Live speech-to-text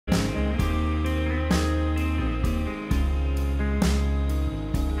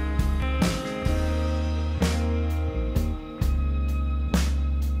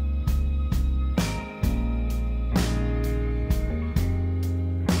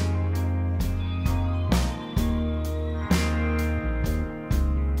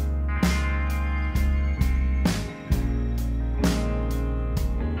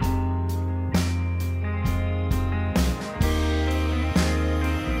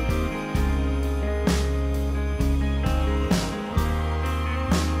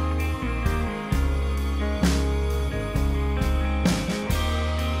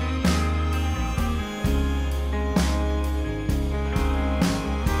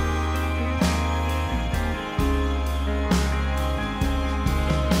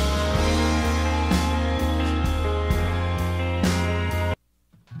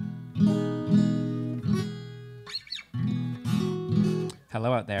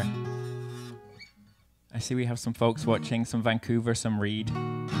Hello out there. I see we have some folks watching, some Vancouver, some Reed.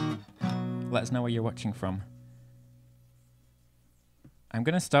 Let us know where you're watching from. I'm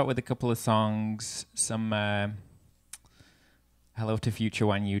going to start with a couple of songs, some Hello to Future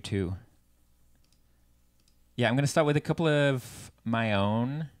One, You Too. Yeah, I'm going to start with a couple of my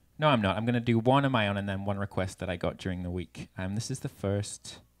own. No, I'm not. I'm going to do one of my own and then one request that I got during the week. This is the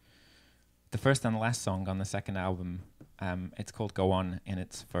first and last song on the second album. It's called Go On, in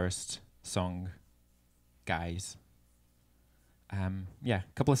its first song, Guys. Yeah,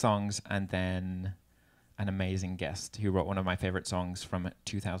 a couple of songs and then an amazing guest who wrote one of my favorite songs from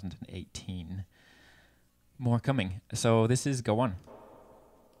 2018. More coming. So this is Go On.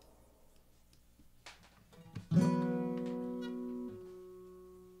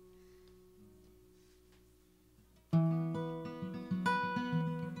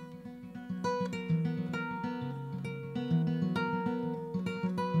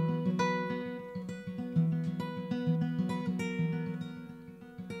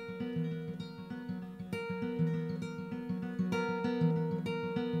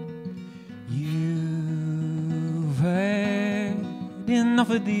 You've heard enough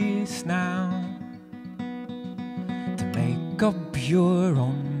of this now to make up your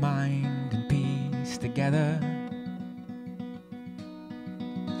own mind and piece together.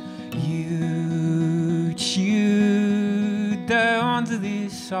 You chewed the horns of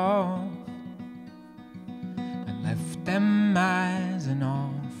this off and left them as an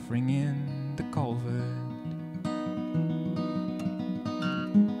offering in the culvert.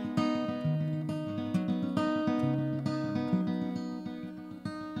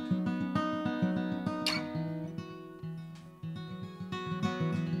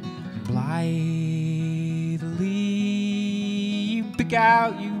 Blithely you pick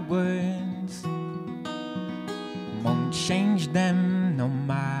out your words, won't change them no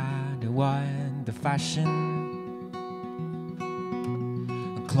matter what the fashion.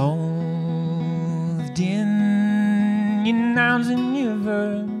 Clothed in your nouns and your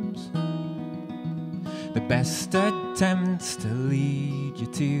verbs, the best attempts to lead you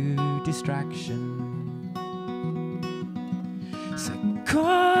to distraction. So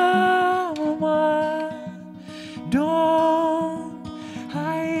come on, don't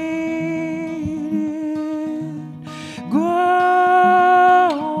hide it. Go on,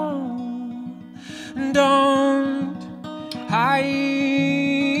 don't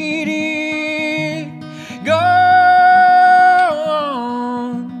hide it. Go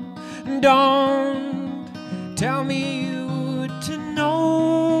on, don't tell me you would to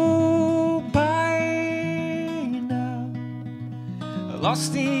know by now.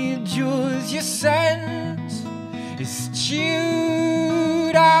 Lost in your jewels, your sense is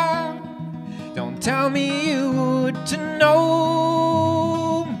chewed out. Don't tell me you would to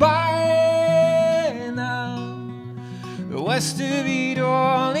know by now. The west of it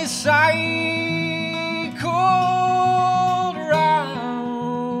all is cycled round.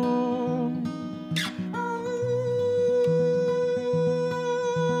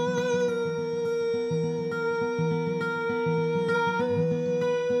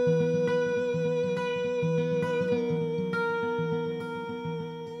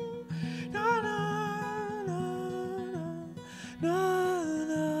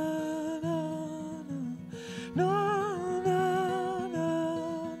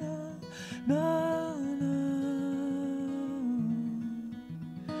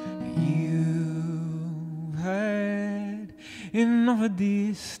 You've heard enough of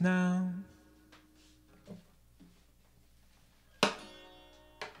this now.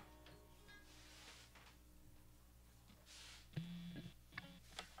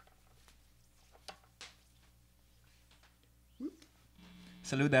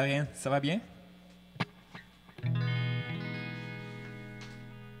 Salut Darien, ça va bien?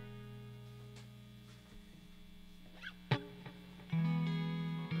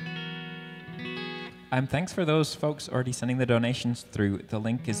 Thanks for those folks already sending the donations through. The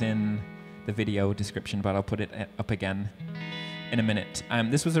link is in the video description, but I'll put it up again in a minute.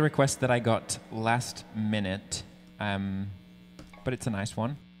 This was a request that I got last minute, but it's a nice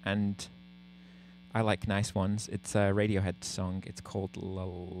one, and I like nice ones. It's a Radiohead song. It's called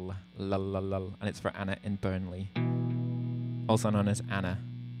Lull, Lull, Lull, Lull, and it's for Anna in Burnley, also known as Anna.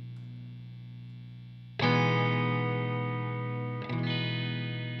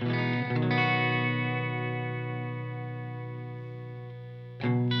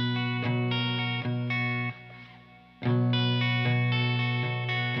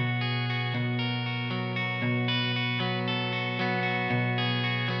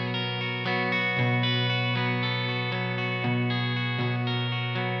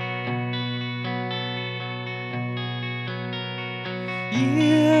 You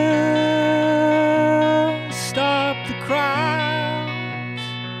stop the crowds.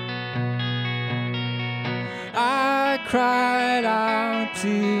 I cried out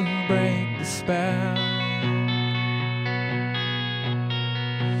to break the spell.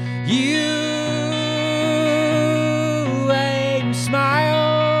 You ain't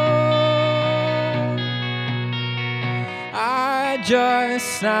smile. I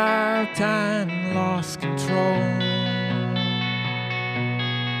just snapped and lost control.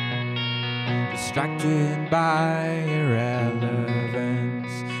 Distracted by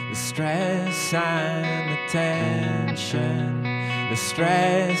irrelevance, the stress and the tension, the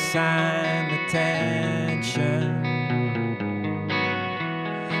stress and the tension,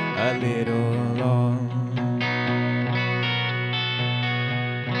 a little lost.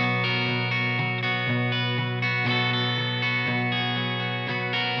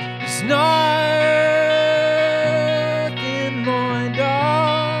 There's nothing more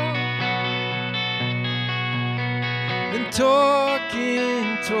dark than talking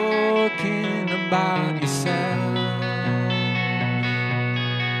about yourself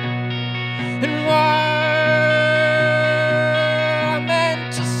and what I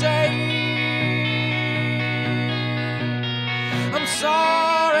meant to say. I'm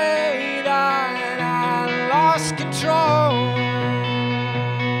sorry that I lost control,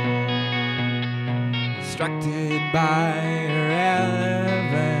 distracted by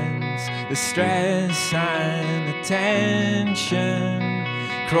irrelevance, the stress and the tension,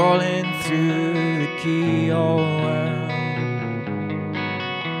 crawling through the keyhole world,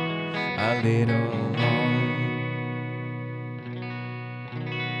 a little long.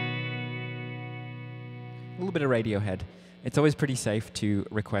 A little bit of Radiohead. It's always pretty safe to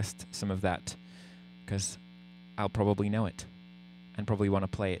request some of that because I'll probably know it and probably want to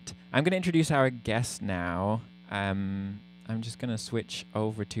play it. I'm going to introduce our guest now. I'm just going to switch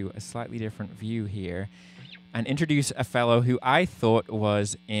over to a slightly different view here and introduce a fellow who I thought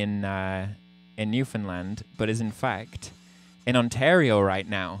was in Newfoundland, but is in fact in Ontario right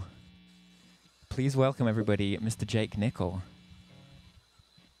now. Please welcome everybody, Mr. Jake Nicoll.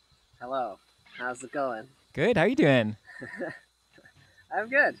 Hello. How's it going? Good. How you doing? I'm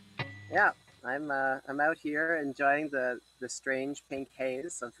good. Yeah, I'm out here enjoying the strange pink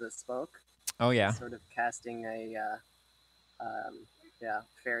haze of the smoke. Oh yeah. Sort of casting a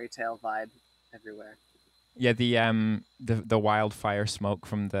fairy tale vibe everywhere. Yeah, the wildfire smoke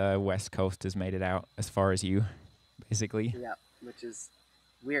from the west coast has made it out as far as you, basically. Yeah, which is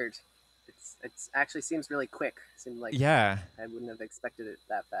weird. It's actually seems really quick. Seemed like I wouldn't have expected it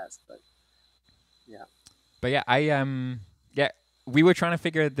that fast, but yeah. But yeah, we were trying to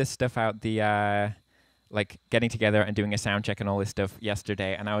figure this stuff out, the like getting together and doing a sound check and all this stuff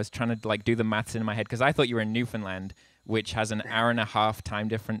yesterday, and I was trying to like do the maths in my head because I thought you were in Newfoundland, which has an hour and a half time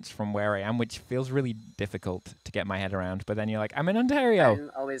difference from where I am, which feels really difficult to get my head around. But then you're like, I'm in Ontario.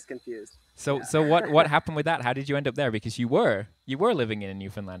 I'm always confused. So yeah. So what happened with that? How did you end up there? Because you were living in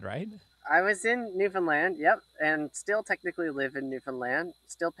Newfoundland, right? I was in Newfoundland, yep, and still technically live in Newfoundland.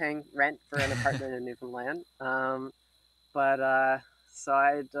 Still paying rent for an apartment in Newfoundland. So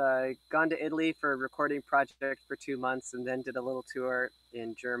I'd gone to Italy for a recording project for 2 months, and then did a little tour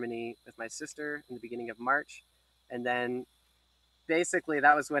in Germany with my sister in the beginning of March, and then basically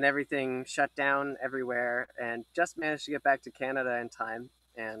that was when everything shut down everywhere, and just managed to get back to Canada in time.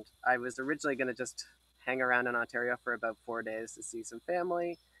 And I was originally going to just hang around in Ontario for about 4 days to see some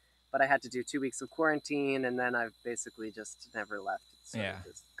family, but I had to do 2 weeks of quarantine, and then I've basically just never left. So it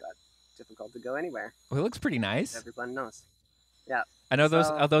just got difficult to go anywhere. Well, it looks pretty nice. Everyone knows. Yeah. I know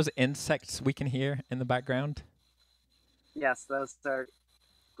are those insects we can hear in the background? Yes, those are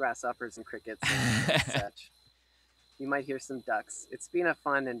grasshoppers and crickets and such. You might hear some ducks. It's been a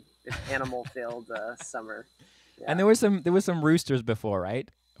fun and animal-filled summer. Yeah. And there was some roosters before, right?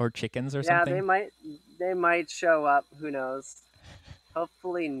 Or chickens or something? Yeah, they might show up. Who knows?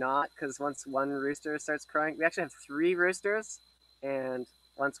 Hopefully not, because once one rooster starts crowing, we actually have 3 roosters, and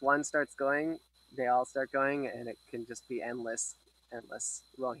once one starts going, they all start going, and it can just be endless.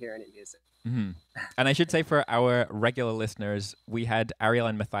 We won't hear any music. Mm-hmm. And I should say for our regular listeners, we had Ariel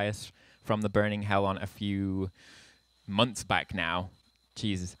and Matthias from the Burning Hell on a few months back now.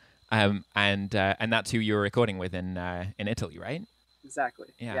 Jesus. And that's who you were recording with in Italy, right? Exactly.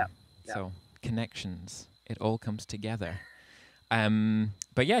 Yeah. So connections. It all comes together.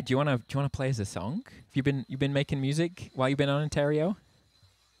 But yeah, do you wanna play us a song? Have you been making music while you've been on Ontario?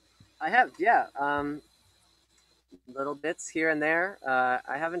 I have, yeah. Little bits here and there.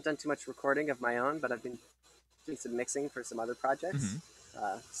 I haven't done too much recording of my own, but I've been doing some mixing for some other projects.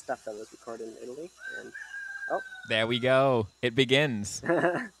 Mm-hmm. Stuff that was recorded in Italy, and Oh. There we go. It begins.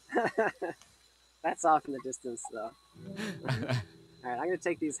 That's off in the distance, though. All right, I'm going to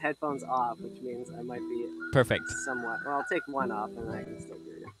take these headphones off, which means I might be Perfect. somewhat. Well, I'll take one off and then I can still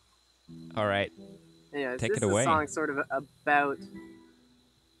hear you. All right. Anyways, Take this it is a away. song sort of about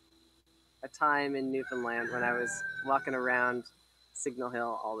a time in Newfoundland when I was walking around Signal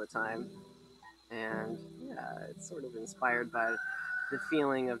Hill all the time. And yeah, it's sort of inspired by the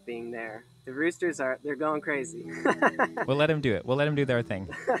feeling of being there. The roosters they're going crazy. We'll let them do it. We'll let them do their thing.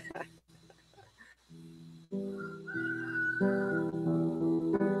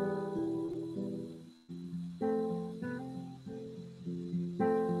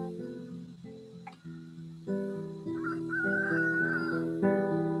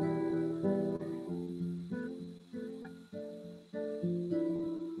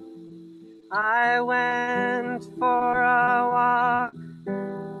 I went for a walk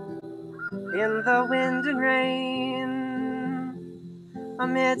in the wind and rain,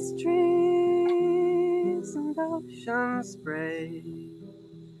 amidst trees and ocean spray.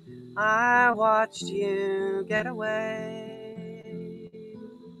 I watched you get away.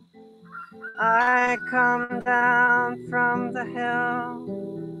 I come down from the hill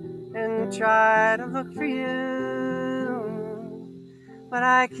and try to look for you, but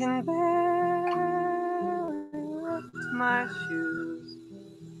I can barely lift my shoes,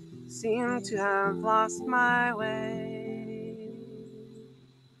 seem to have lost my way.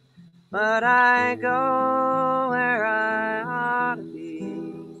 But I go where I ought to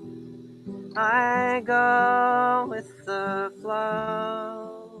be, I go with the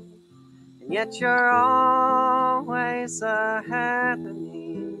flow, and yet you're always ahead of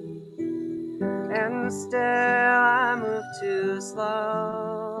me, and still I move too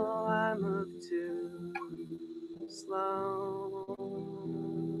slow, I move too slow.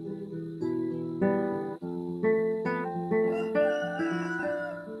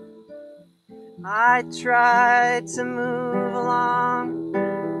 I try to move along,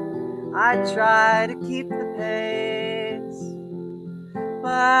 I try to keep the pace,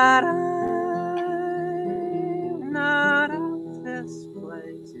 but I'm not of this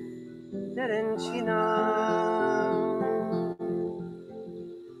place, didn't you know?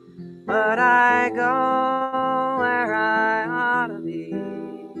 But I go where I ought to be,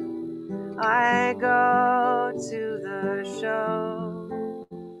 I go to the show,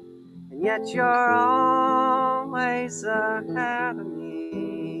 and yet you're always ahead of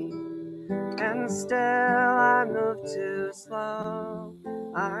me, and still I move too slow,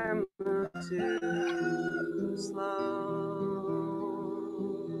 I move too slow.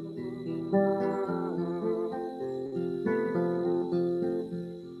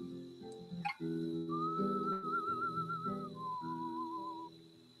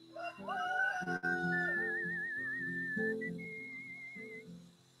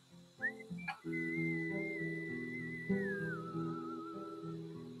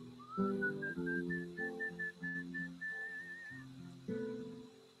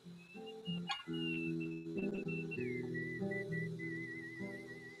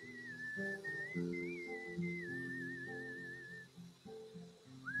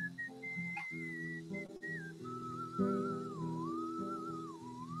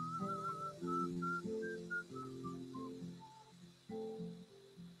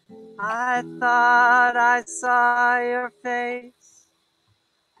 I thought I saw your face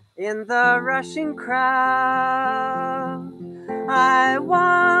in the rushing crowd. I want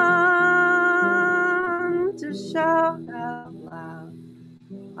to shout out loud,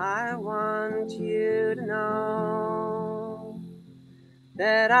 I want you to know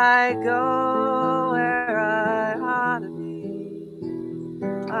that I go where I ought to be,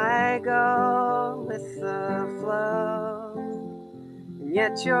 I go with the flow, and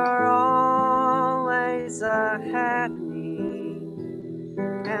yet you're always ahead of me,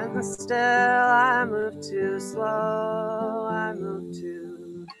 and still I move too slow, I move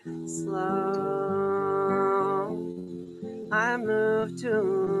too slow, I move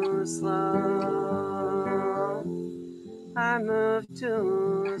too slow, I move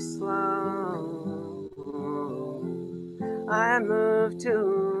too slow, I move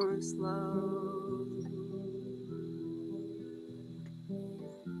too slow.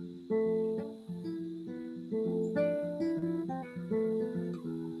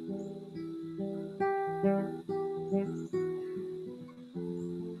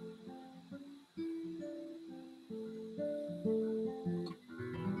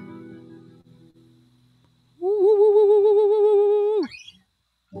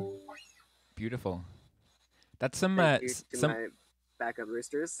 Beautiful. That's some Thank you to my backup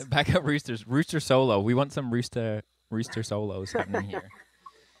roosters. Backup roosters. Rooster solo. We want some rooster solos happening here.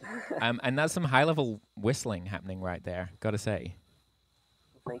 And that's some high-level whistling happening right there, gotta say.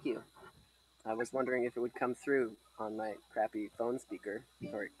 Thank you. I was wondering if it would come through on my crappy phone speaker.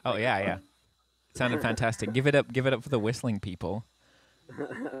 Oh, yeah. It sounded fantastic. Give it up for the whistling people.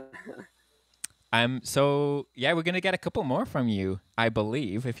 So yeah, we're gonna get a couple more from you, I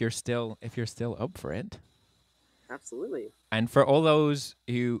believe, if you're still up for it. Absolutely. And for all those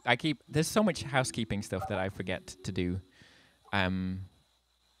who there's so much housekeeping stuff that I forget to do.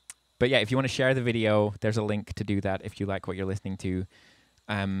 But yeah, if you want to share the video, there's a link to do that if you like what you're listening to.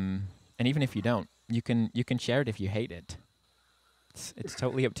 And even if you don't, you can share it if you hate it. It's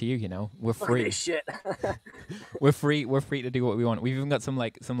totally up to you, you know. We're free. Okay, shit. We're free to do what we want. We've even got some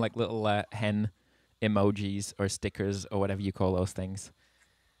little hen emojis or stickers or whatever you call those things.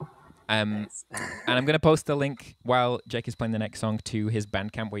 Nice. And I'm going to post the link while Jake is playing the next song to his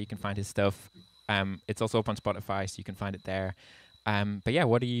Bandcamp where you can find his stuff. It's also up on Spotify, so you can find it there. But yeah,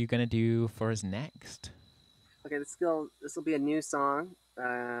 what are you going to do for us next? Okay, this will be a new song.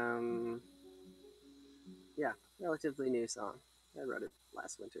 Yeah, relatively new song. I wrote it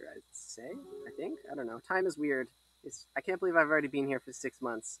last winter, I'd say. I think. I don't know. Time is weird. I can't believe I've already been here for 6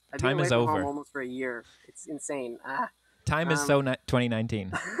 months. I've Time been away is from over. home almost for a year. It's insane. Time is so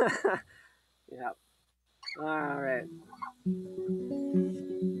 2019. Yeah. All right. Here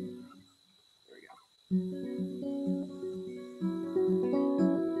we go.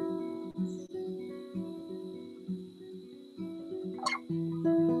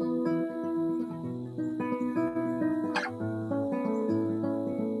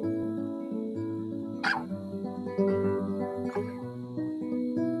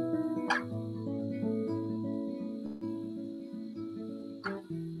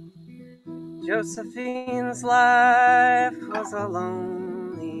 Josephine's life was a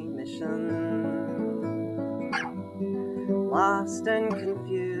lonely mission, lost and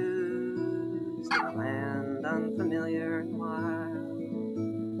confused in a land unfamiliar and wild.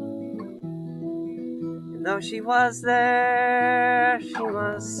 And though she was there, she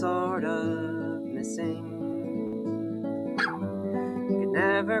was sort of missing. You could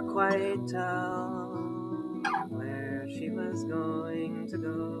never quite tell where she was going to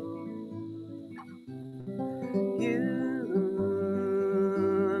go. Human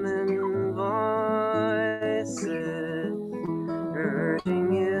voices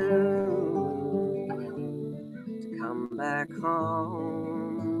urging you to come back home.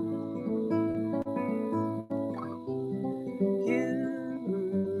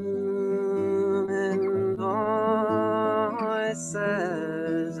 Human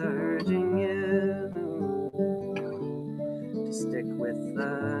voices urging you to stick with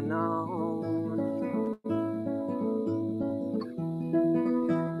the known.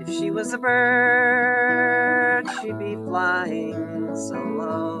 If she was a bird, she'd be flying so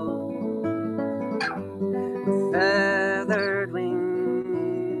low, with feathered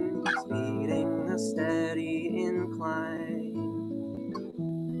wings beating a steady incline.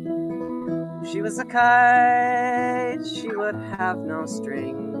 If she was a kite, she would have no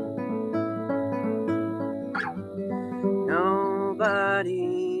string. Nobody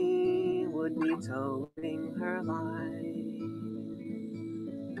would be towing her line.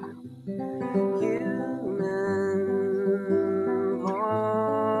 Human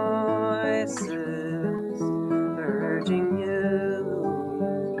voices urging you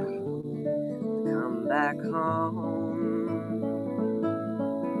to come back home.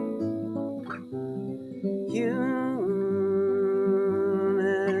 Human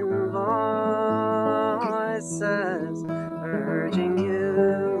voices urging you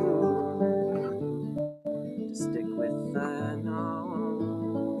to stick with the known.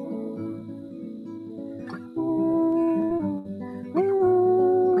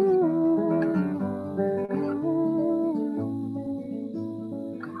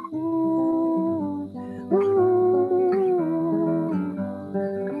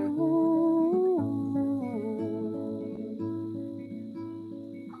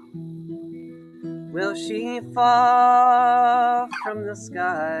 Will she fall from the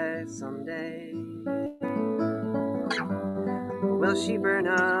sky someday? Or will she burn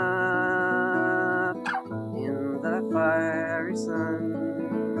up in the fiery sun?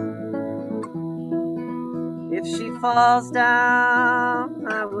 If she falls down,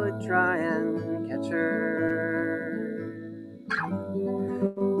 I would try and catch her.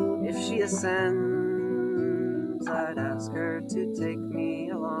 If she ascends, I'd ask her to take me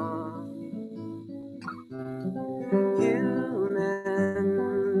along. Human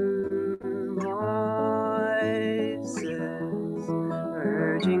voices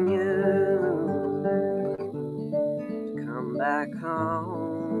urging you to come back home.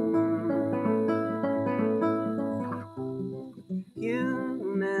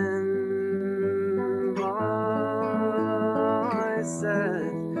 Human voices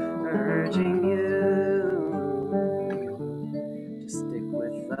urging you to stick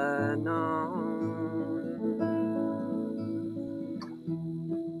with the known.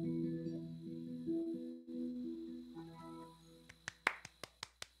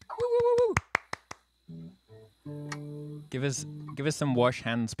 Give us some wash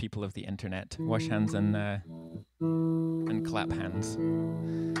hands, people of the internet. Wash hands and clap hands.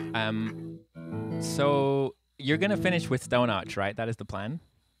 So you're gonna finish with Stone Arch, right? That is the plan.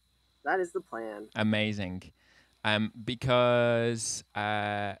 That is the plan. Amazing. Because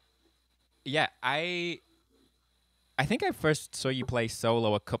yeah, I think I first saw you play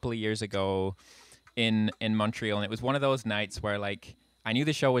solo a couple of years ago in Montreal, and it was one of those nights where like I knew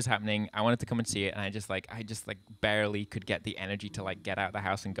the show was happening. I wanted to come and see it, and I just barely could get the energy to like get out of the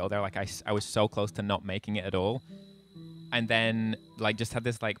house and go there. Like I was so close to not making it at all. And then like just had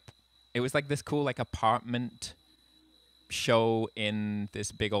this like, it was like this cool like apartment show in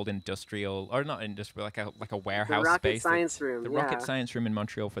this big old industrial, or not industrial, like a warehouse the Rocket space. Science Room. The Yeah. Rocket Science Room in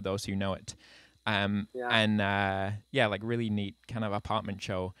Montreal, for those who know it. Yeah. And yeah, like really neat kind of apartment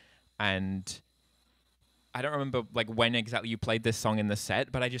show. And I don't remember like when exactly you played this song in the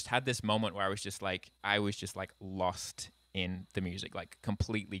set, but I just had this moment where I was just like lost in the music, like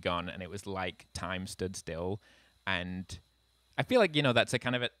completely gone, and it was like time stood still. And I feel like, you know, that's a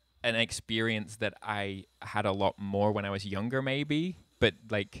kind of an experience that I had a lot more when I was younger, maybe. But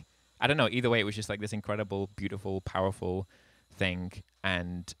like, I don't know. Either way, it was just like this incredible, beautiful, powerful thing.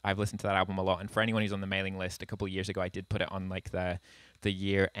 And I've listened to that album a lot. And for anyone who's on the mailing list, a couple of years ago, I did put it on like the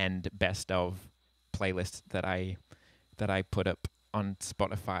year-end best of playlist that I put up on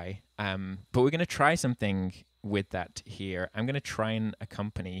Spotify. But we're gonna try something with that here. I'm gonna try and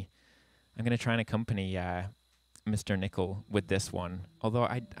accompany Mr. Nicoll with this one. Although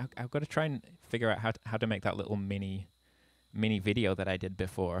I've got to try and figure out how to make that little mini video that I did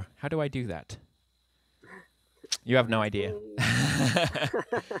before. How do I do that? You have no idea.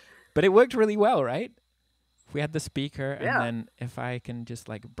 But it worked really well, right? If we had the speaker, and then if I can just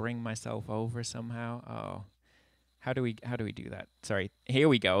like bring myself over somehow. Oh, how do we do that? Sorry. Here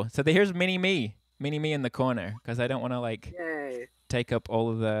we go. So here's mini me in the corner, because I don't want to like take up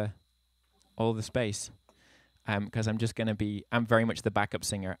all of the space. Because I'm very much the backup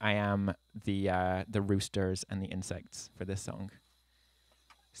singer. I am the roosters and the insects for this song.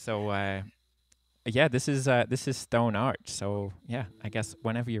 So yeah, this is Stone Arch. So yeah, I guess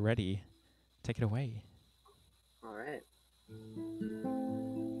whenever you're ready, take it away. All right.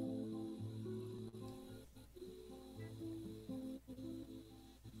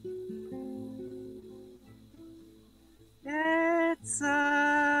 It's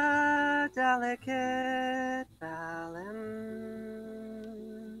a delicate balance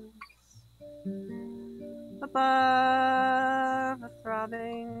above a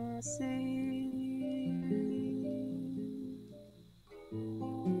throbbing sea.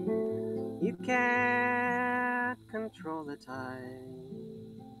 You can't control the tides.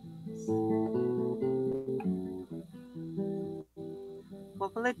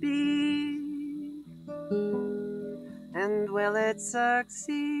 What will it be? And will it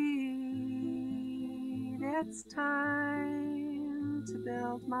succeed? It's time to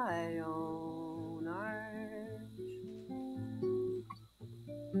build my own arch,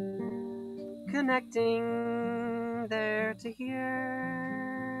 connecting there to here.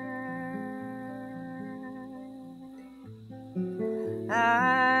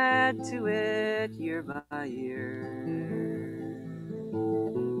 Add to it year by year.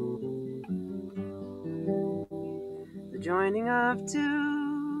 The joining of two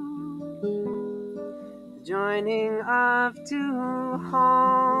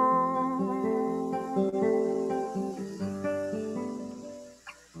homes,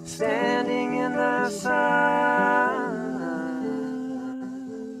 standing in the sun,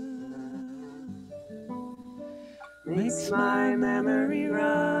 makes my memory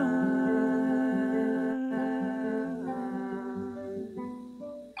run.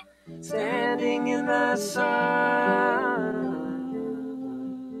 Standing in the sun,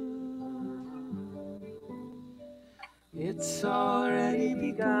 it's already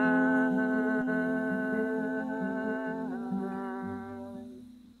begun.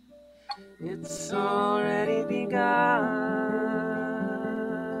 It's already begun.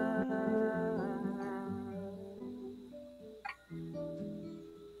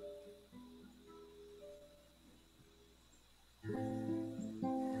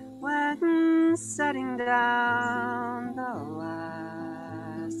 sun setting down the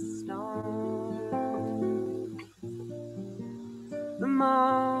last stone. The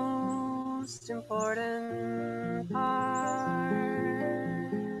most important part,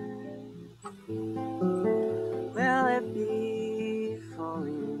 will it be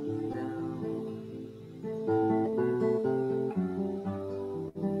falling down?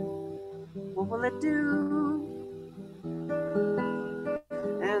 What will it do?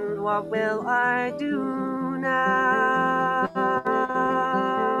 And what will I do now?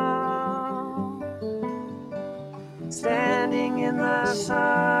 Standing in the sun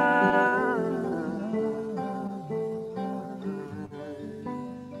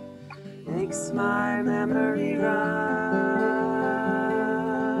makes my memory run.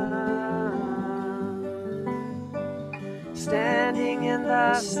 Standing in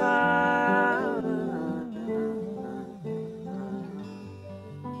the sun,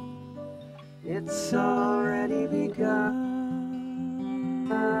 it's already begun.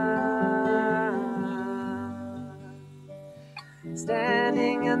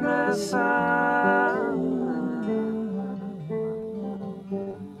 Standing in the sun,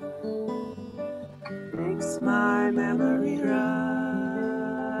 makes my memory run.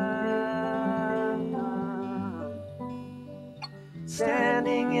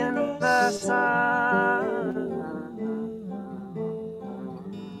 Standing in the sun,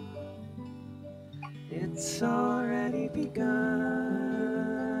 it's already begun.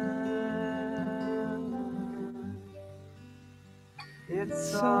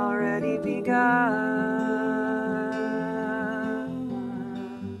 It's already begun.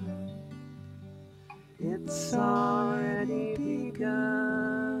 It's already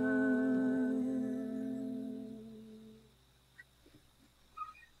begun.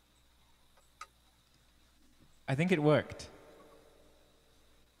 I think it worked.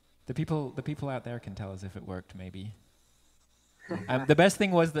 The people out there can tell us if it worked, maybe. The best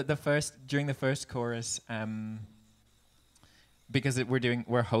thing was that during the first chorus, because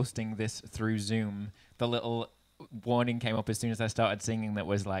we're hosting this through Zoom, the little warning came up as soon as I started singing that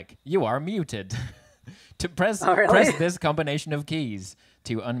was like, "You are muted." To press this combination of keys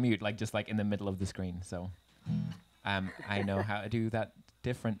to unmute, just in the middle of the screen. So, I know how to do that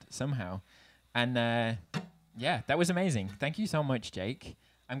different somehow, and yeah, that was amazing. Thank you so much, Jake.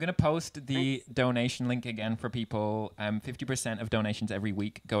 I'm going to post the donation link again for people. 50% of donations every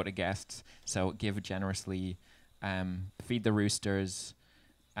week go to guests, so give generously. Feed the roosters,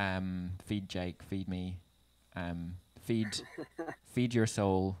 feed Jake, feed me, feed your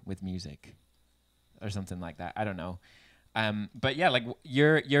soul with music, or something like that. I don't know. But yeah,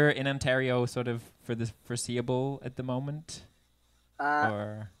 you're in Ontario sort of for the foreseeable at the moment?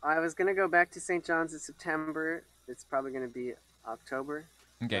 Or I was going to go back to St. John's in September. It's probably going to be October.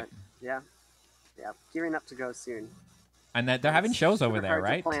 Okay. Yeah, gearing up to go soon. And they're having shows over there,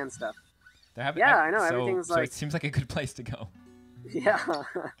 right? To plan stuff. They're having, yeah, I know. Everything's so it seems like a good place to go. Yeah,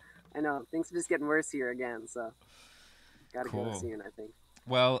 I know. Things are just getting worse here again, so gotta go soon, I think.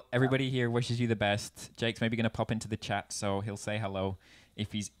 Well, everybody here wishes you the best. Jake's maybe going to pop into the chat, so he'll say hello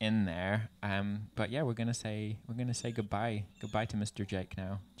if he's in there. But yeah, we're gonna say goodbye to Mr. Jake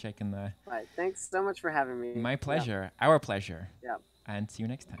now. Jake in the. Right. Thanks so much for having me. My pleasure. Yeah. Our pleasure. Yeah. And see you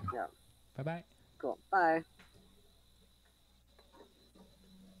next time. Yeah. Bye-bye. Cool. Bye.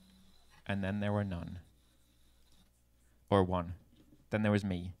 And then there were none. Or one. Then there was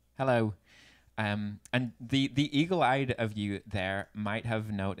me. Hello. And the eagle-eyed of you there might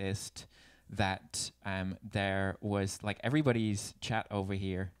have noticed that there was everybody's chat over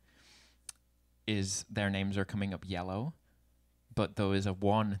here is their names are coming up yellow, but there was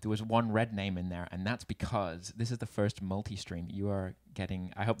one red name in there, and that's because this is the first multi-stream you are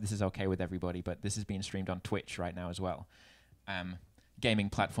getting. I hope this is okay with everybody, but this is being streamed on Twitch right now as well. Gaming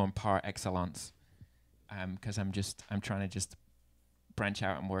platform par excellence. Because I'm trying to just branch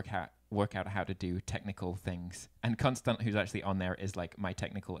out and work out how to do technical things. And Constant, who's actually on there, is my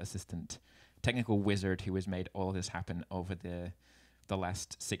technical assistant, technical wizard who has made all of this happen over the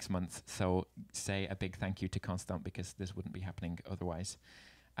last 6 months. So say a big thank you to Constant, because this wouldn't be happening otherwise.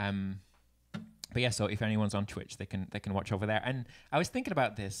 But yeah, so if anyone's on Twitch, they can watch over there. And I was thinking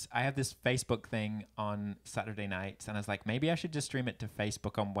about this. I have this Facebook thing on Saturday nights, and I was like, maybe I should just stream it to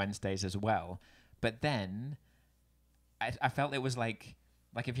Facebook on Wednesdays as well. But then I felt it was like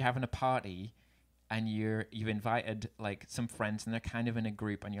if you're having a party and you've invited some friends and they're kind of in a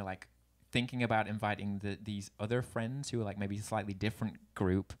group, and you're thinking about inviting these other friends who are maybe a slightly different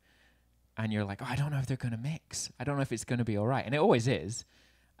group, and you're I don't know if they're going to mix. I don't know if it's going to be all right. And it always is.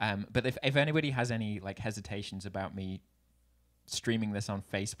 But if anybody has any hesitations about me streaming this on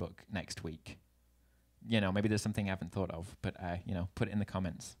Facebook next week. You know, maybe there's something I haven't thought of, but you know, put it in the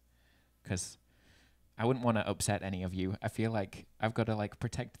comments, because I wouldn't want to upset any of you. I feel like I've got to like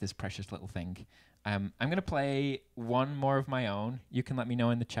protect this precious little thing. I'm gonna play one more of my own. You can let me know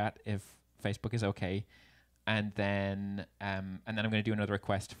in the chat if Facebook is okay, and then I'm gonna do another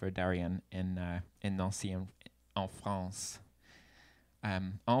request for Darian in Nancy en France.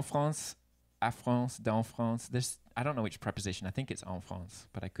 En France, à France, dans France. I don't know which preposition. I think it's en France,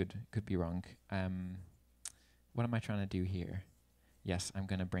 but I could be wrong. What am I trying to do here? Yes, I'm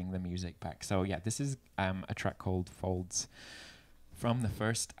gonna bring the music back. So yeah, this is a track called Folds from the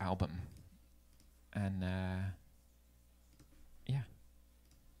first album, and yeah,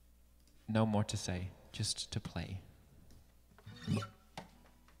 no more to say, just to play.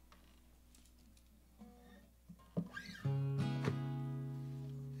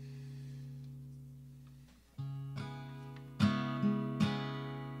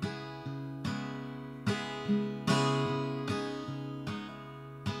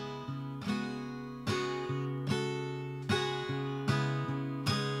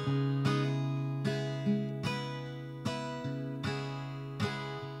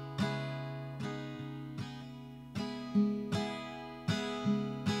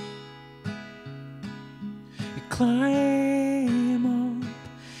 Climb up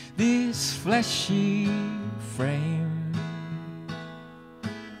this fleshy frame,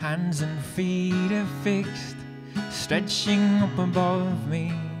 hands and feet are fixed, stretching up above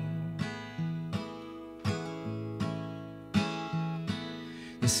me.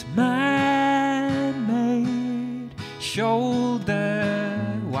 This man-made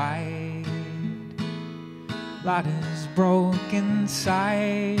shoulder wide ladder's broken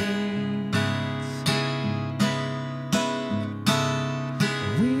sides.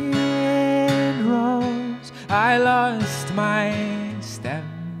 I lost my step,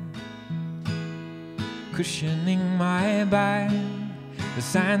 cushioning my back, the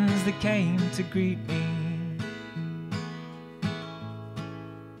sands that came to greet me.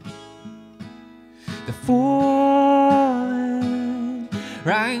 The fallen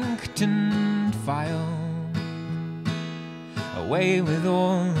ranked and filed, away with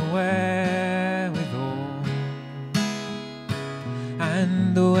all the wherewithal,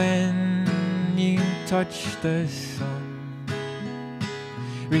 and when you touch the sun,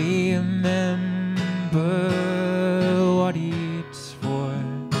 remember what it's for.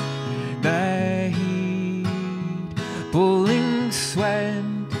 The heat pulling sweat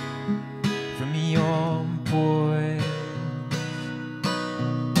from your pores,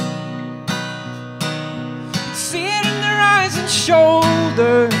 see it in their eyes and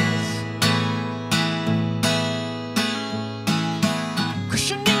shoulders,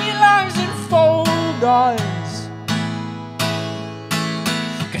 cushioning your lives in eyes.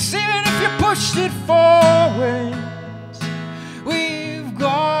 'Cause even if you pushed it forwards, we've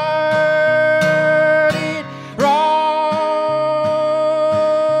got it wrong.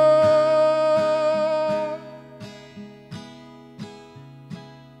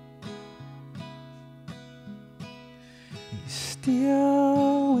 You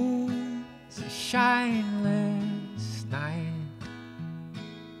still with a shineless night,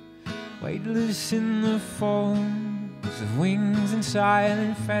 weightless in the folds of wings and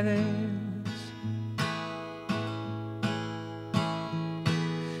silent feathers,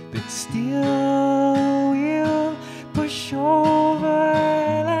 but still we'll push over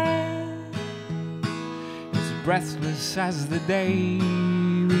land, as breathless as the day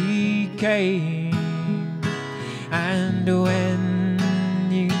we came. And when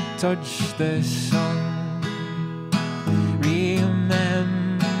you touch the sun, remember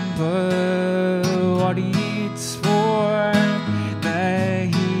what it's for. The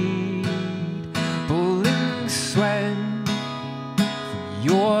heat pulling sweat from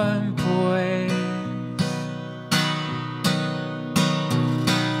your pores,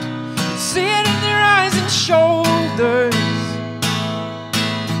 see it in their eyes and shoulders,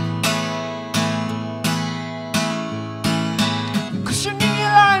 cushioning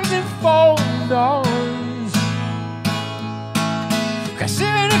your lives in folders. 'Cause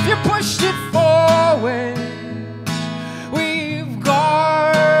even if you pushed it forward, we've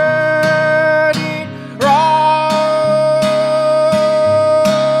got it wrong.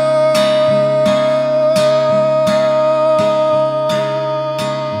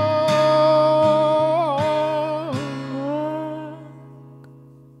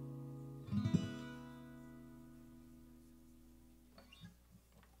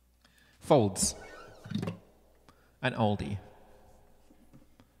 Folds. An oldie.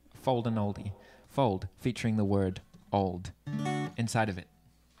 Fold an oldie. Fold, featuring the word old inside of it.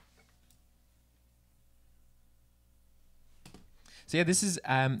 So yeah, this is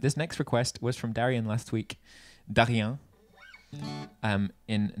this next request was from Darian last week, Darien,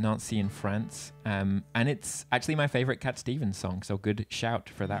 in Nancy in France, and it's actually my favorite Cat Stevens song. So good shout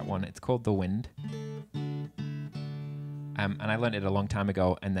for that one. It's called "The Wind," and I learned it a long time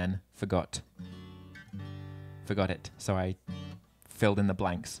ago and then forgot it. So I filled in the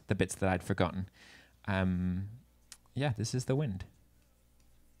blanks, the bits that I'd forgotten. Yeah, this is "The Wind."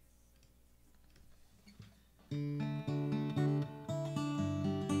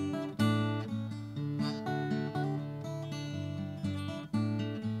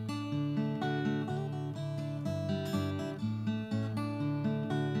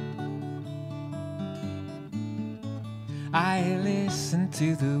 I listen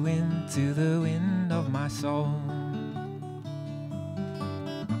to the wind of my soul.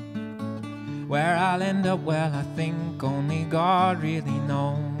 Where I'll end up, well, I think only God really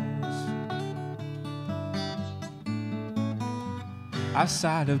knows. I've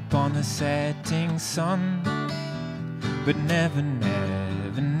sat upon the setting sun, but never,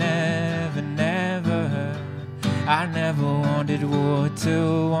 never, never, never, I never wanted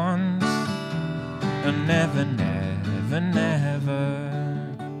water once, and never, never, never.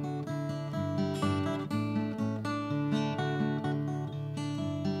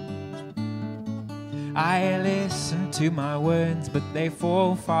 I listen to my words, but they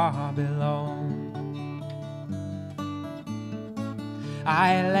fall far below.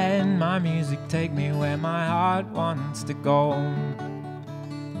 I let my music take me where my heart wants to go.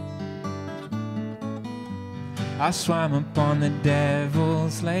 I swam upon the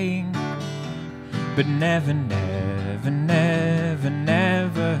devil's lake, but never, never, never,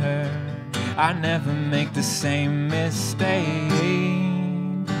 never, I never make the same mistake.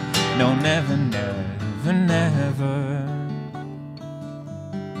 No, never, never, never.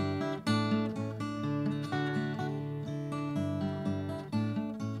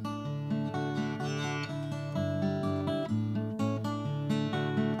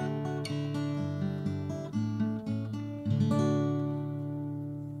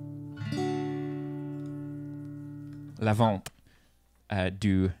 La Vente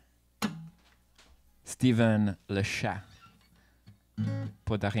du Steven Le Chat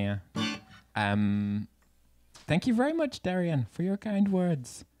pour Darien. Thank you very much, Darian, for your kind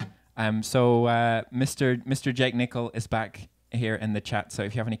words. So Mr. Jake Nicoll is back here in the chat, so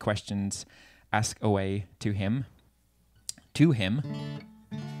if you have any questions, ask away to him. I'm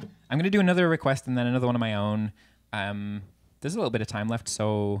going to do another request and then another one of my own. There's a little bit of time left,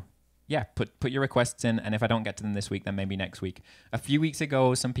 so yeah, put your requests in, and if I don't get to them this week, then maybe next week. A few weeks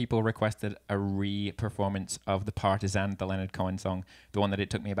ago, some people requested a re-performance of The Partisan, the Leonard Cohen song, the one that it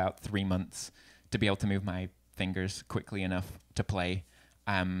took me about 3 months to be able to move my fingers quickly enough to play.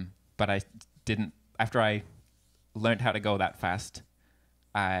 But I didn't, after I learned how to go that fast,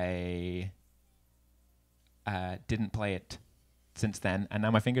 I didn't play it since then, and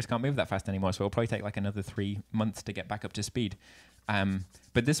now my fingers can't move that fast anymore, so it'll probably take like another 3 months to get back up to speed.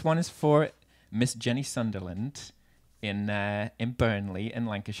 But this one is for Miss Jenny Sunderland in Burnley in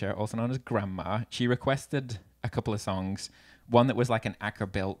Lancashire, also known as Grandma. She requested a couple of songs, one that was like an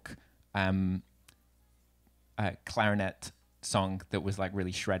Ackerbilk clarinet song that was like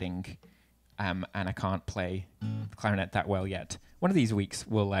really shredding, and I can't play the clarinet that well yet. One of these weeks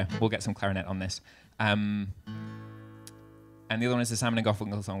we'll get some clarinet on this. And the other one is the Simon and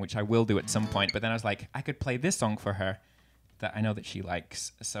Garfunkel song, which I will do at some point, but then I was like, I could play this song for her that I know that she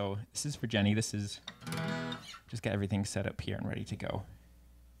likes. So this is for Jenny. This is, just get everything set up here and ready to go.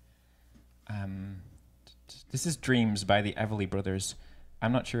 This is Dreams by the Everly Brothers.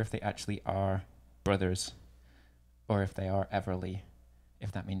 I'm not sure if they actually are brothers or if they are Everly,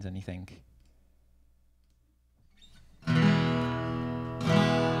 if that means anything.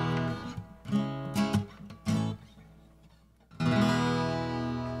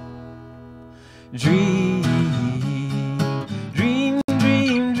 Dream, dream,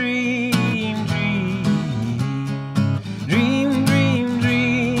 dream, dream, dream, dream, dream,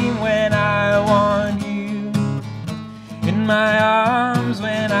 dream when I want you in my arms,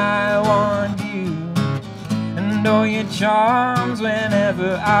 when I want you, and all your charms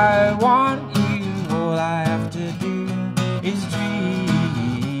whenever I want you. All I have to do is dream,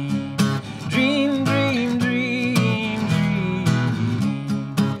 dream, dream, dream,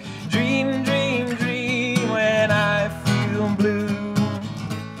 dream, dream, dream when I feel blue,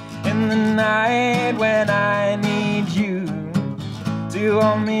 in the night when I need you to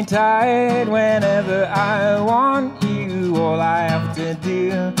hold me tight whenever I want you. All I have to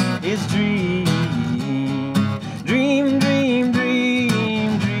do is dream, dream,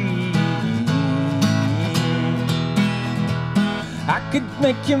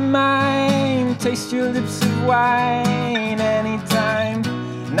 make your mind, taste your lips of wine anytime,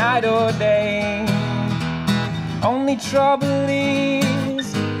 night or day. Only trouble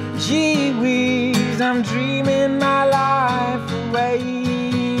is, gee whiz, I'm dreaming my life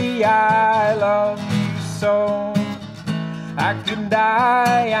away. I love you so, I could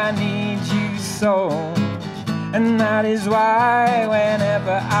die, I need you so. And that is why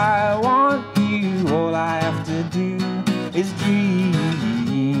whenever I want you, all I have to do is dream.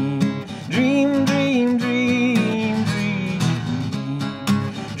 Dream, dream, dream, dream.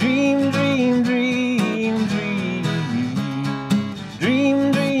 Dream, dream, dream, dream.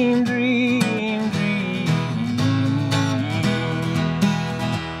 Dream, dream, dream, dream.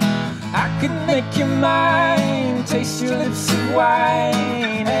 I could make your mind, taste your lips of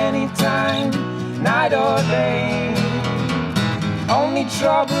wine anytime, night or day. Only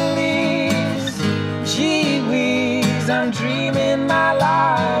trouble is, gee whiz, I'm dreaming my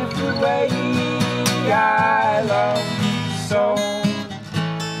life away. I love you so,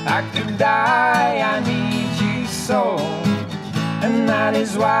 I could die, I need you so. And that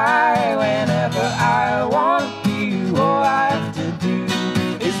is why whenever I want you, all I have to do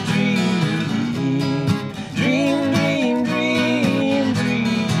is dream. Dream, dream, dream,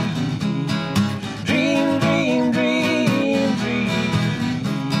 dream. Dream, dream, dream, dream.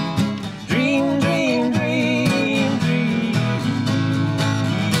 Dream, dream, dream, dream.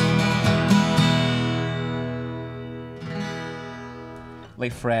 Les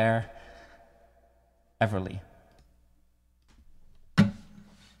Frères Everly.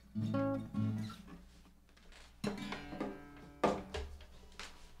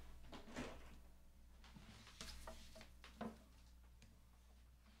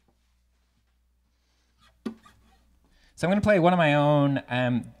 So I'm going to play one of my own.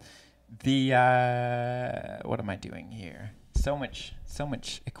 What am I doing here? So much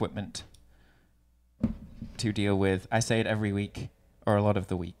equipment to deal with. I say it every week, or a lot of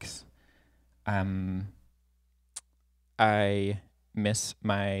the weeks. I miss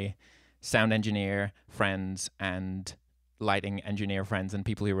my sound engineer friends and lighting engineer friends and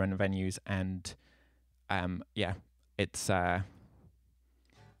people who run venues, and yeah, it's a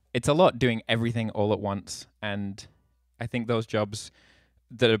lot doing everything all at once, and I think those jobs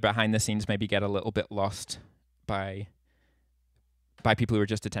that are behind the scenes maybe get a little bit lost by people who are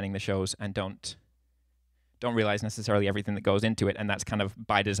just attending the shows and don't realize necessarily everything that goes into it, and that's kind of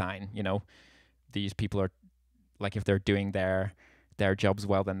by design. You know, these people are, like, if they're doing their jobs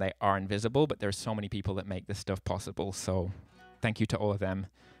well, then they are invisible, but there's so many people that make this stuff possible. So thank you to all of them,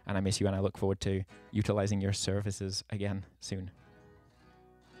 and I miss you, and I look forward to utilizing your services again soon.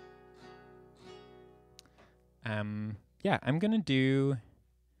 Yeah, I'm gonna do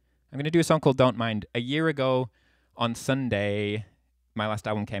a song called Don't Mind. A year ago on Sunday, my last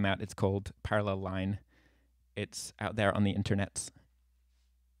album came out. It's called Parallel Line. It's out there on the internets.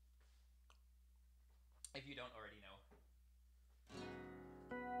 If you don't already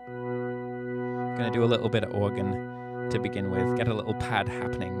know. Gonna do a little bit of organ to begin with. Get a little pad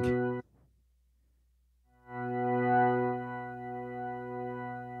happening.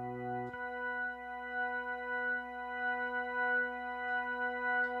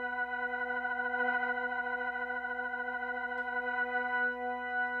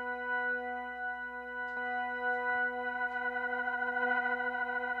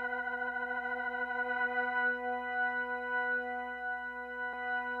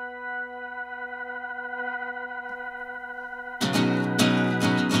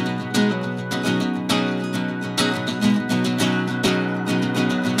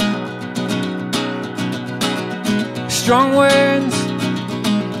 Strong words,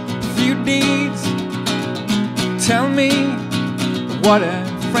 few deeds. Tell me what a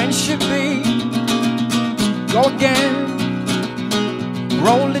friend should be. Go again,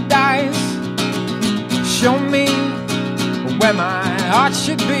 roll the dice. Show me where my heart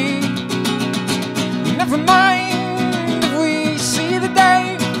should be. Never mind if we see the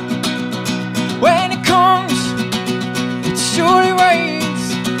day. When it comes, it surely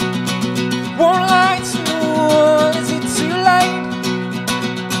waits. Won't lights, no, is it too late?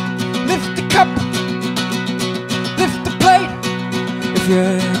 Lift the cup, lift the plate. If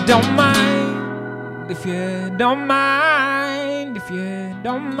you don't mind, if you don't mind, if you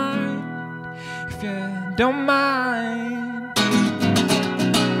don't mind, if you don't mind.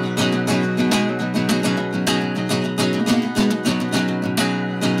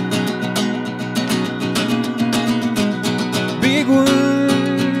 Big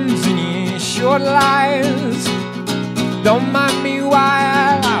wounds in your short lives. Don't mind me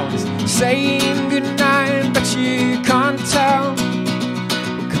while I was saying goodnight, but you can't tell.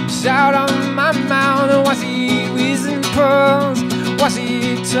 heckles. Was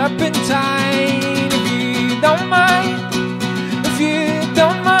it turpentine? If you don't mind, if you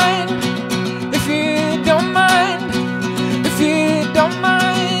don't mind, if you don't mind, if you don't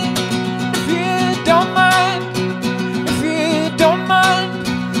mind, if you don't mind, if you don't mind,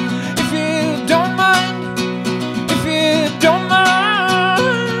 if you don't mind, if you don't mind.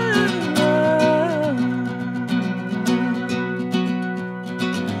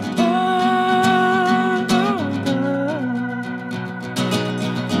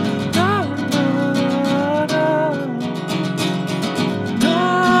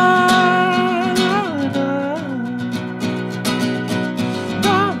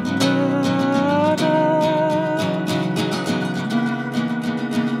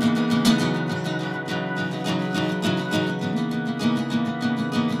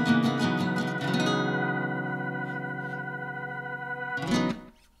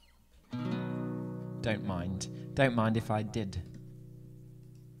 Don't mind if I did.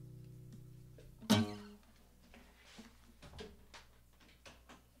 So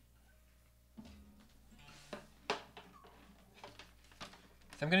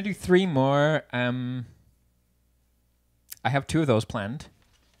I'm going to do 3 more. I have 2 of those planned.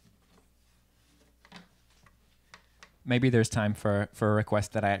 Maybe there's time for a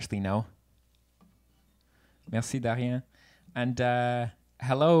request that I actually know. Merci de rien. And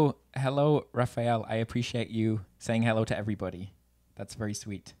hello, Raphael. I appreciate you saying hello to everybody. That's very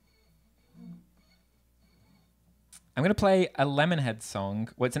sweet. I'm going to play a Lemonhead song.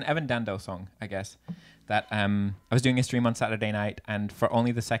 Well, it's an Evan Dando song, I guess. That I was doing a stream on Saturday night, and for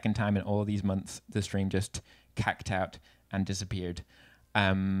only the second time in all these months, the stream just cacked out and disappeared.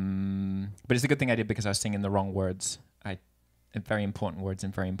 But it's a good thing I did, because I was singing the wrong words. Very important words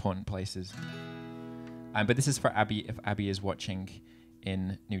in very important places. But this is for Abby, if Abby is watching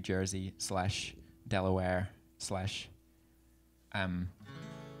in New Jersey / Delaware /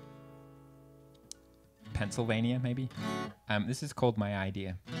 Pennsylvania, maybe. This is called My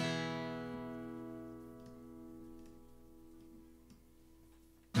Idea.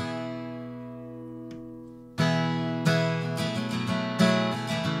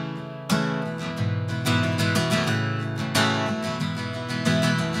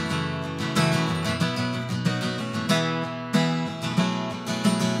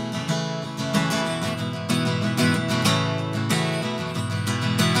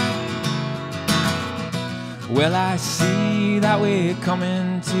 Well, I see that we're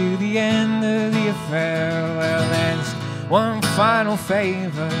coming to the end of the affair. Well, there's one final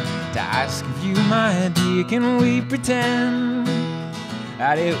favor to ask of you, my dear. Can we pretend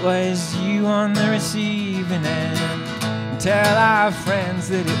that it was you on the receiving end, and tell our friends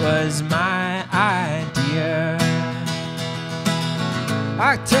that it was my idea?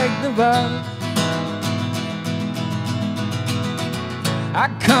 I take the bus, I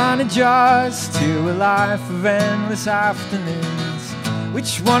can't adjust to a life of endless afternoons.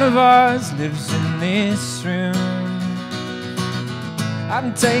 Which one of us lives in this room?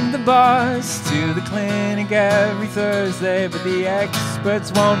 I'd take the bus to the clinic every Thursday, but the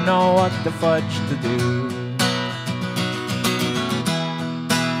experts won't know what the fudge to do.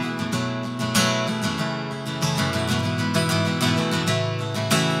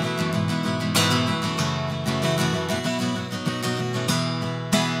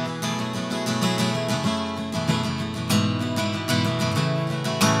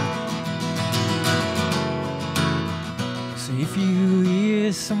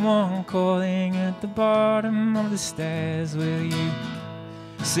 Someone calling at the bottom of the stairs, will you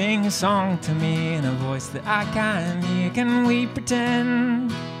sing a song to me in a voice that I can't hear? Can we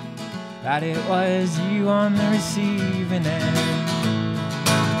pretend that it was you on the receiving end?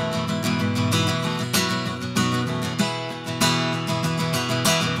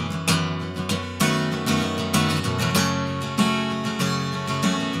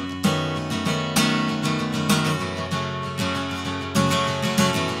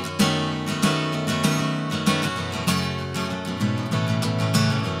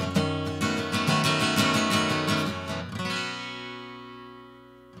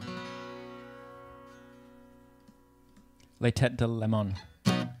 Les Têtes de Lemon,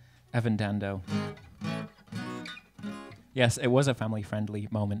 Evan Dando. Yes, it was a family-friendly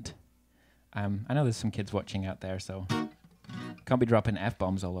moment. I know there's some kids watching out there, so can't be dropping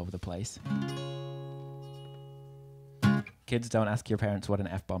F-bombs all over the place. Kids, don't ask your parents what an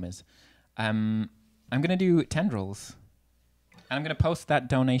F-bomb is. I'm going to do Tendrils. And I'm going to post that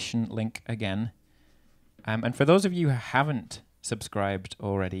donation link again. And for those of you who haven't subscribed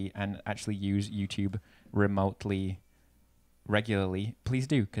already and actually use YouTube remotely regularly, please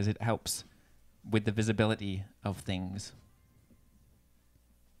do, because it helps with the visibility of things.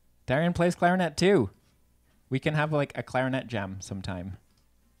 Darian plays clarinet too. We can have like a clarinet jam sometime.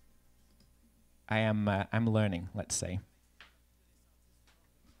 I'm learning, let's say.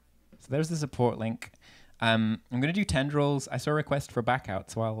 So there's the support link. I'm gonna do tendrils. I saw a request for back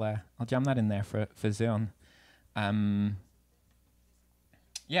out, so I'll jam that in there for Zion.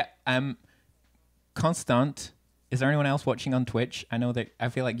 Constant. Is there anyone else watching on Twitch? I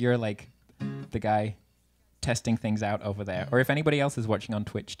feel like you're like the guy testing things out over there. Or if anybody else is watching on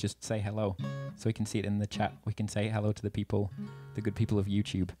Twitch, just say hello so we can see it in the chat. We can say hello to the people, the good people of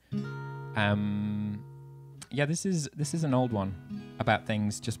YouTube. Yeah, this is an old one about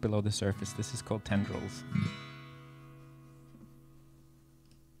things just below the surface. This is called Tendrils.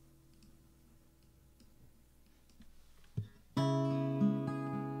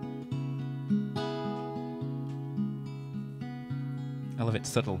 I love it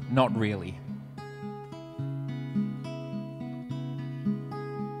subtle. Not really.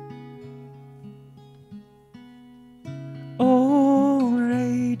 Old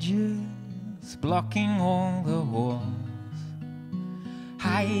rages blocking all the walls,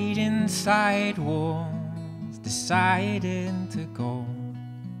 hide inside walls, deciding to go.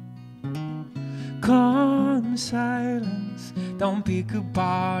 Calm silence, don't pick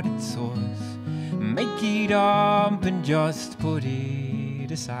apart its source, make it up and just put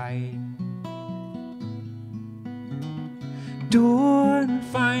it aside. Don't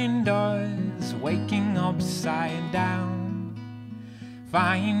find us waking upside down.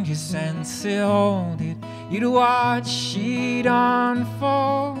 Find your sense, hold it, you'd watch it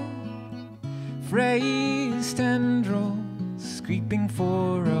unfold. Phrase tendrils, creeping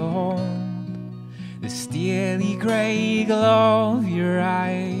for a home. The steely grey glow of your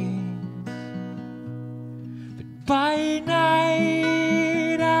eyes. But by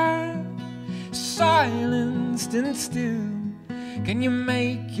night I'm silenced and still. Can you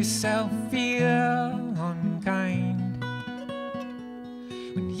make yourself feel unkind?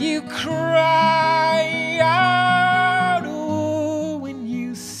 When you cry out, oh, when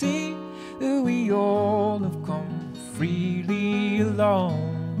you see that we all have come freely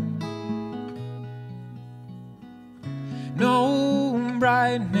alone. No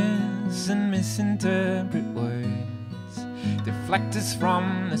brightness and misinterpret words deflect us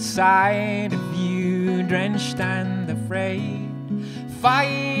from the side of you, drenched and afraid.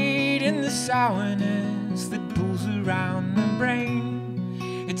 Fight in the sourness that pulls around the brain.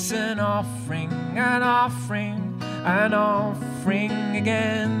 It's an offering, an offering, an offering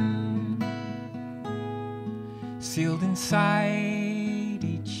again. Sealed inside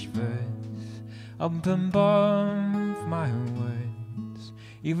each verse, up above my words.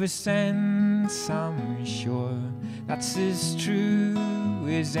 You've a sense, I'm sure, that's as true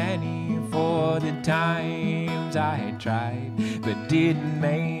as any for the times I tried, but didn't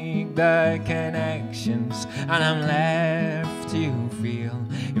make the connections, and I'm left to feel.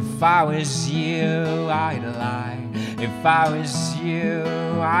 If I was you, I'd lie. If I was you,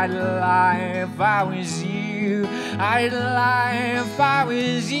 I'd lie. If I was you, I'd lie. If I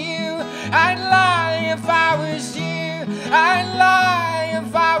was you, I'd lie. If I was you, I'd lie.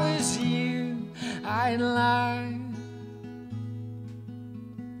 If I was you, I'd lie.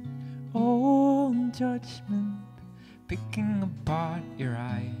 Old judgment, picking apart your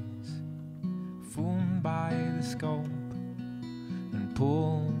eyes, fooled by the scope and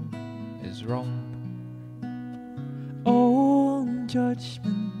pulled as rope. Old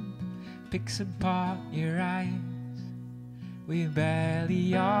judgment picks apart your eyes. We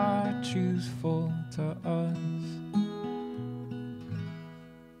barely are truthful to us.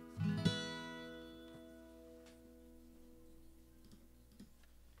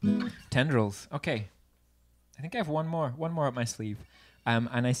 Tendrils. Okay, I think I have one more up my sleeve,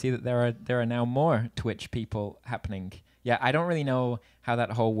 and I see that there are now more Twitch people happening. Yeah, I don't really know how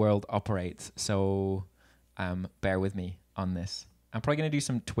that whole world operates, so bear with me on this. I'm probably gonna do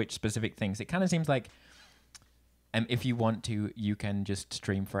some Twitch specific things. It kind of seems like if you want to, you can just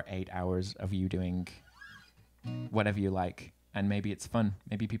stream for 8 hours of you doing whatever you like, and maybe it's fun.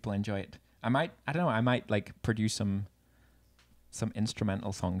 Maybe people enjoy it. I don't know. I might like produce some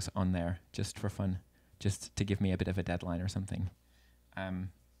instrumental songs on there just for fun, just to give me a bit of a deadline or something.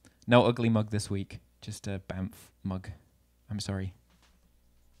 No ugly mug this week, just a Banff mug. I'm sorry.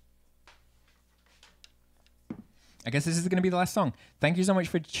 I guess this is going to be the last song. Thank you so much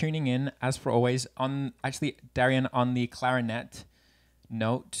for tuning in. As for always, Darian, on the clarinet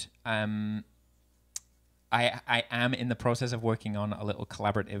note, I am in the process of working on a little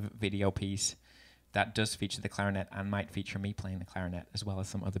collaborative video piece that does feature the clarinet and might feature me playing the clarinet as well as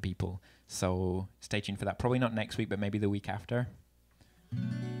some other people. So stay tuned for that. Probably not next week, but maybe the week after.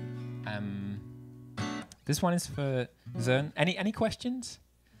 This one is for Zern. Any questions?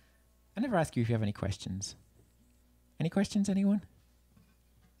 I never ask you if you have any questions. Any questions, anyone?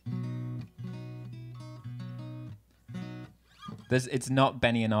 It's not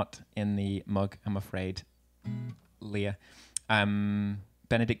Benny or not in the mug, I'm afraid, Leah.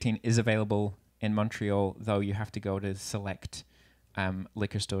 Benedictine is available in Montreal, though you have to go to select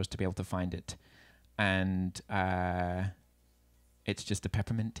liquor stores to be able to find it. And it's just a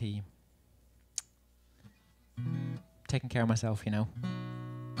peppermint tea. Taking care of myself, you know.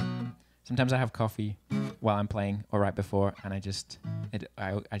 Sometimes I have coffee while I'm playing or right before, and I just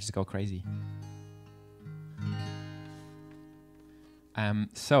go crazy.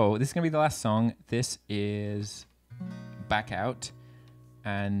 So this is gonna be the last song. This is Back Out,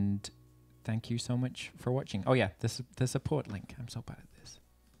 and thank you so much for watching. Oh yeah, the support link. I'm so bad at this.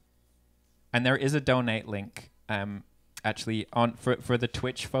 And there is a donate link. Actually, for the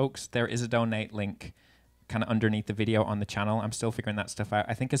Twitch folks, there is a donate link kind of underneath the video on the channel. I'm still figuring that stuff out.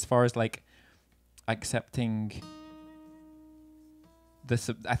 I think as far as like accepting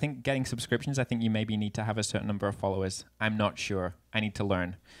I think getting subscriptions, I think you maybe need to have a certain number of followers. I'm not sure. I need to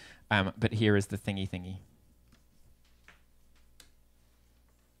learn. But here is the thingy.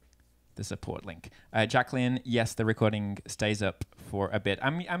 The support link. Jacqueline, yes, the recording stays up for a bit.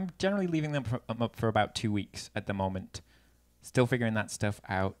 I'm generally leaving them up for about 2 weeks at the moment. Still figuring that stuff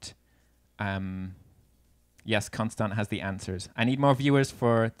out. Yes, Constant has the answers. I need more viewers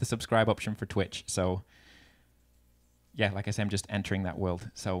for the subscribe option for Twitch. So, yeah, like I said, I'm just entering that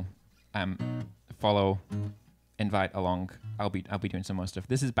world. So, follow, invite along. I'll be doing some more stuff.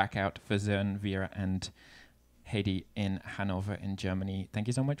 This is Back Out for Zern, Vera, and Heidi in Hanover in Germany. Thank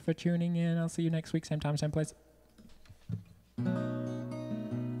you so much for tuning in. I'll see you next week, same time, same place.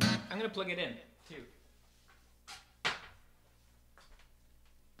 I'm gonna plug it in too,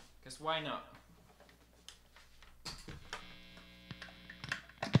 because why not?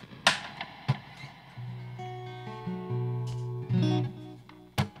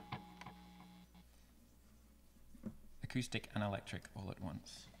 Acoustic and electric all at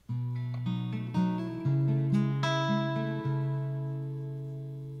once.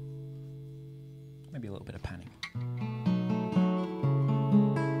 Maybe a little bit of panning.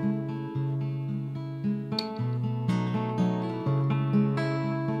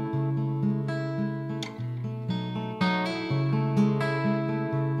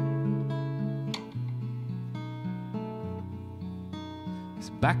 It's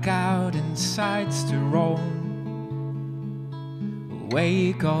back out insides to roll.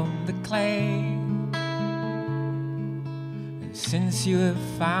 Wake on the clay. And since you have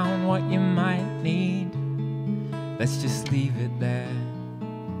found what you might need, let's just leave it there.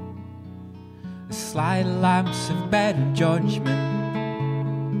 The slight lapse of better judgment,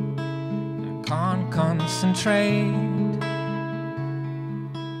 I can't concentrate,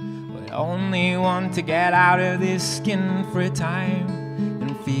 but only want to get out of this skin for a time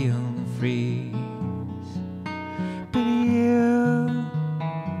and feel the freeze.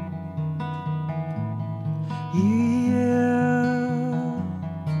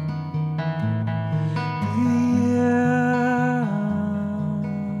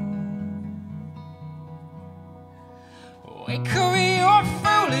 But wake up your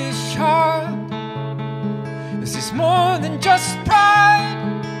foolish heart. This is more than just pride.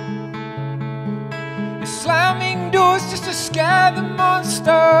 You're slamming doors just to scare the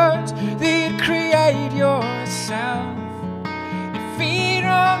monsters that you create yourself. You feed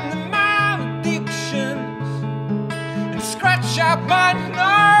on the maledictions and scratch out my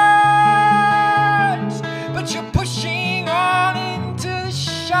nerves, but you're pushing on into the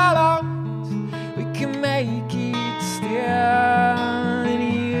shallows. We can make it still, and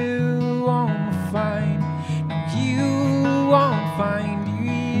you won't find, no, you won't find,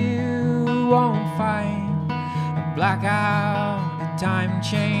 you won't find a blackout, a time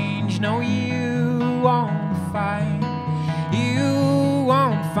change. No, you won't find, you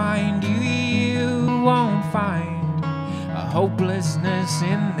won't find, you won't find a hopelessness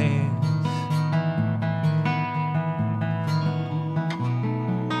in this.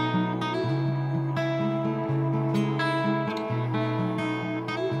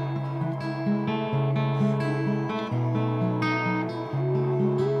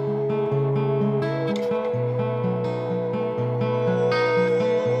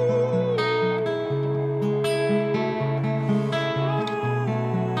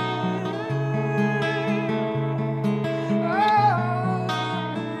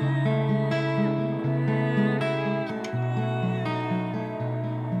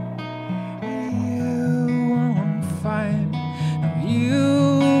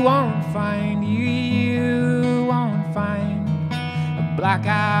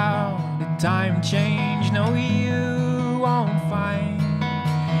 blackout, the time change. No, you won't find,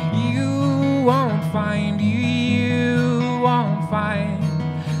 you won't find, you won't find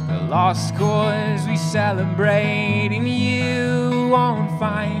the lost cause we celebrate, and you won't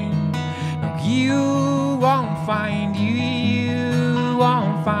find, no, you won't find, you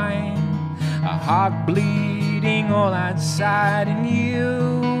won't find a heart bleeding all outside, and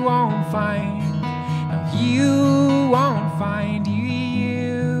you won't find, no, you won't find,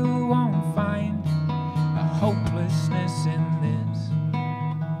 you won't find a hopelessness in this.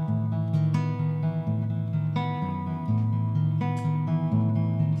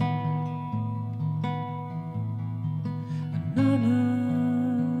 No, no.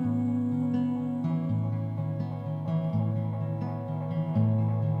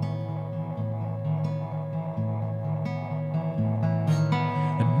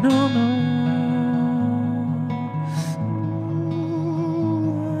 No, no.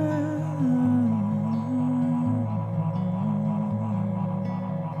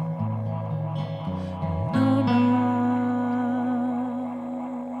 No, no.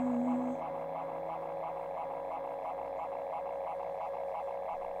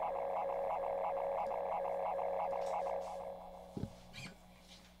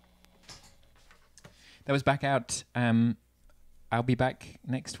 That was back out. I'll be back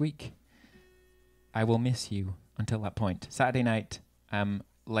next week. I will miss you until that point. Saturday night,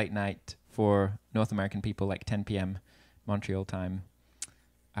 late night for North American people, like 10 p.m. Montreal time.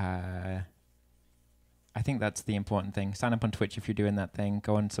 I think that's the important thing. Sign up on Twitch if you're doing that thing.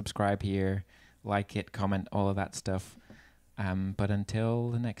 Go and subscribe here, like it, comment, all of that stuff. But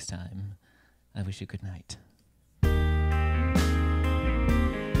until the next time, I wish you good night.